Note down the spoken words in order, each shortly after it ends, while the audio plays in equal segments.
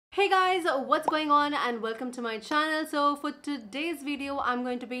Hey guys, what's going on and welcome to my channel. So for today's video, I'm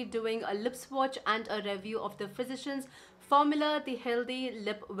going to be doing a lip swatch and a review of the Physicians Formula, the Healthy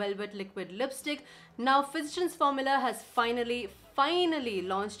Lip Velvet Liquid Lipstick. Now, Physicians Formula has finally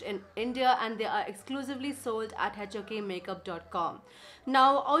launched in India and they are exclusively sold at hokmakeup.com.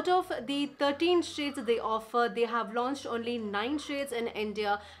 Now, out of the 13 shades they offer, they have launched only 9 shades in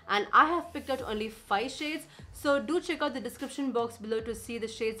India and I have picked out only 5 shades. So do check out the description box below to see the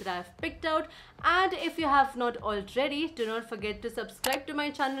shades that I have picked out. And if you have not already, do not forget to subscribe to my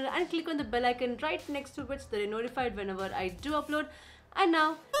channel and click on the bell icon right next to which they're notified whenever I do upload. And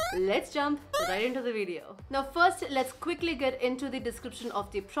now, let's jump right into the video. Now first, let's quickly get into the description of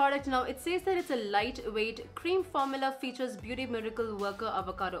the product. Now it says that it's a lightweight cream formula, features Beauty Miracle Worker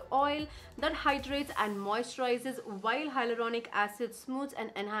avocado oil that hydrates and moisturizes while hyaluronic acid smooths and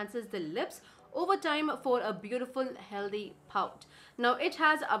enhances the lips over time for a beautiful healthy pout. Now it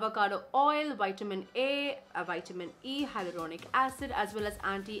has avocado oil, vitamin A, vitamin E, hyaluronic acid as well as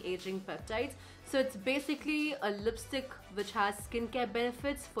anti-aging peptides. So it's basically a lipstick which has skincare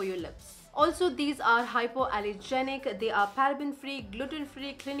benefits for your lips. Also, these are hypoallergenic, they are paraben-free,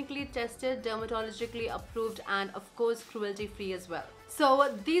 gluten-free, clinically tested, dermatologically approved and of course cruelty-free as well. So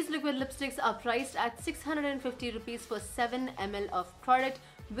these liquid lipsticks are priced at 650 rupees for 7 ml of product,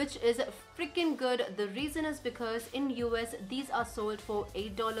 which is freaking good. The reason is because in US these are sold for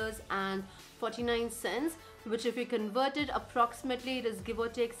 $8.49, which if you convert it approximately it is give or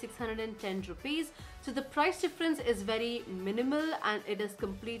take 610 rupees. So the price difference is very minimal and it is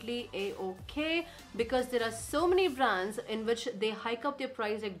completely a-okay because there are so many brands in which they hike up their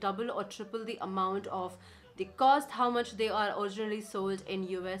price like double or triple the amount of the cost how much they are originally sold in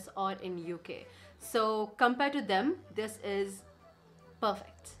US or in UK. So compared to them, this is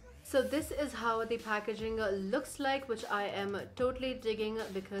perfect. So this is how the packaging looks like, which I am totally digging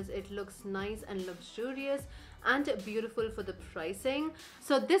because it looks nice and luxurious and beautiful for the pricing.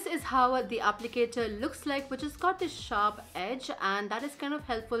 So this is how the applicator looks like, which has got this sharp edge and that is kind of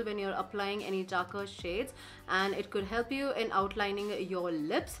helpful when you're applying any darker shades and it could help you in outlining your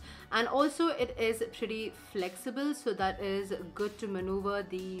lips. And also it is pretty flexible, so that is good to maneuver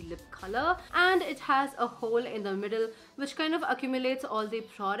the lip color. And it has a hole in the middle which kind of accumulates all the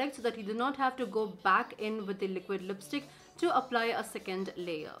products so that you do not have to go back in with the liquid lipstick to apply a second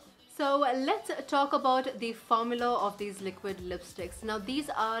layer. So let's talk about the formula of these liquid lipsticks. Now these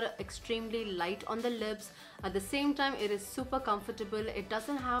are extremely light on the lips. At the same time, it is super comfortable. It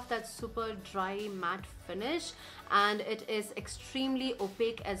doesn't have that super dry matte finish and it is extremely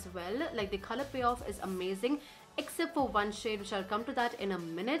opaque as well. Like the color payoff is amazing except for one shade, which I'll come to that in a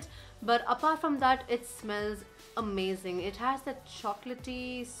minute. But apart from that, it smells amazing. It has that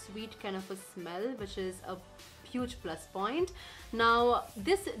chocolatey sweet kind of a smell, which is a huge plus point. Now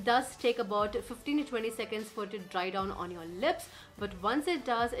this does take about 15 to 20 seconds for it to dry down on your lips, but once it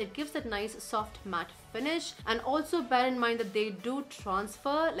does, it gives that nice soft matte finish. And also bear in mind that they do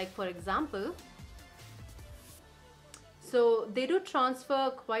transfer, like for example, so they do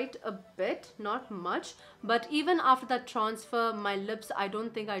transfer quite a bit, not much, but even after that transfer, my lips, I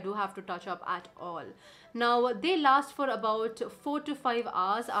don't think I do have to touch up at all. Now they last for about 4 to 5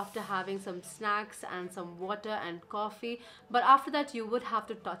 hours after having some snacks and some water and coffee, but after that you would have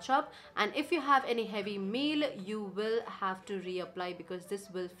to touch up, and if you have any heavy meal you will have to reapply because this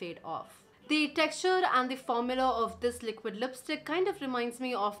will fade off. The texture and the formula of this liquid lipstick kind of reminds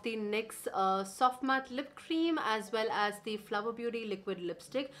me of the NYX Soft Matte Lip Cream as well as the Flower Beauty liquid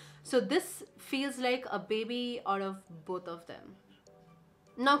lipstick. So this feels like a baby out of both of them.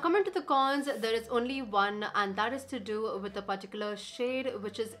 Now coming to the cons, there is only one, and that is to do with a particular shade,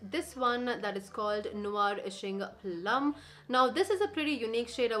 which is this one that is called Noir-ishing Plum. Now this is a pretty unique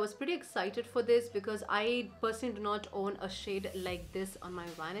shade. I was pretty excited for this because I personally do not own a shade like this on my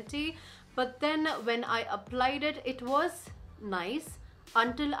vanity. But then when I applied it, it was nice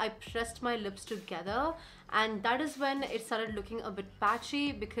until I pressed my lips together, and that is when it started looking a bit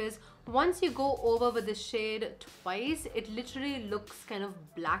patchy, because once you go over with the shade twice, it literally looks kind of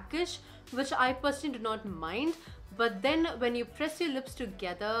blackish, which I personally do not mind. But then when you press your lips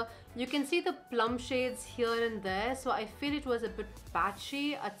together, you can see the plum shades here and there, so I feel it was a bit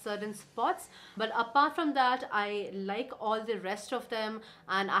patchy at certain spots. But apart from that, I like all the rest of them,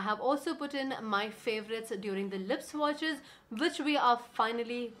 and I have also put in my favorites during the lip swatches, which we are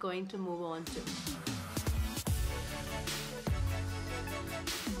finally going to move on to.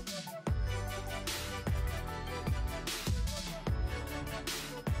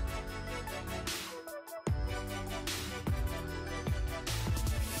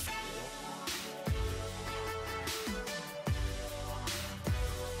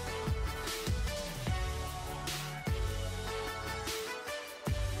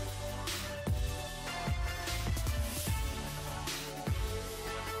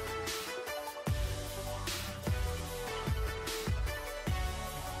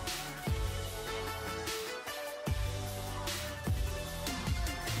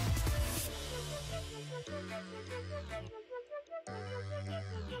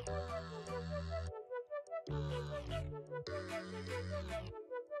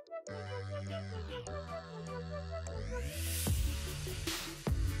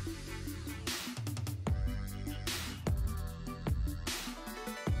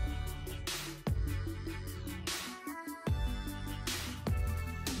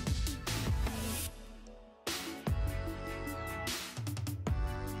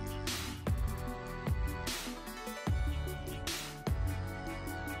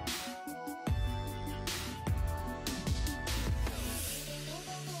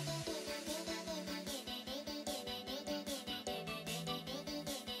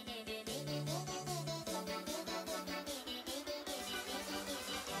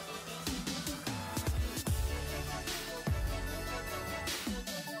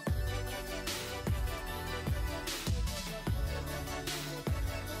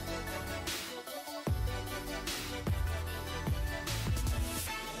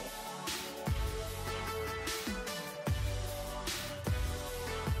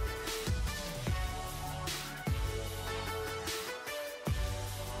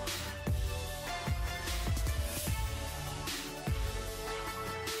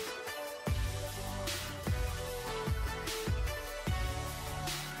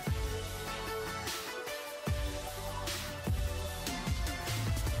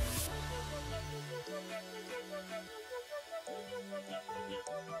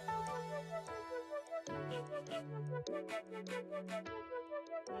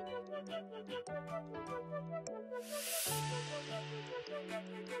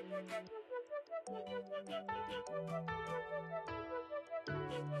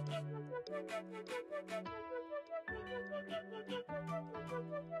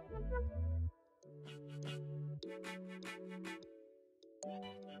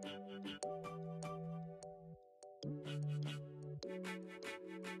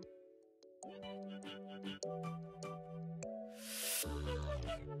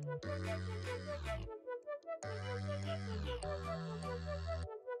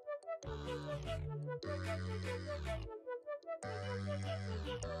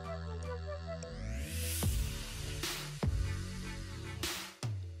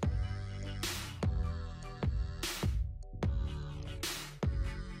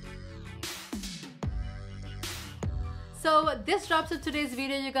 So this wraps up today's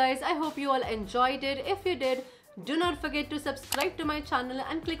video, you guys. I hope you all enjoyed it. If you did, do not forget to subscribe to my channel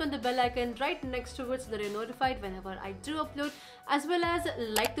and click on the bell icon right next to it so that you're notified whenever I do upload, as well as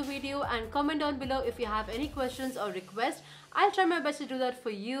like the video and comment down below if you have any questions or requests. I'll try my best to do that for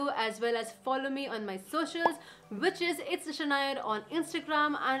you, as well as follow me on my socials, which is It's Shania on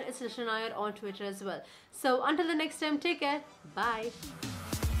Instagram and It's Shania on Twitter as well. So until the next time, take care. Bye.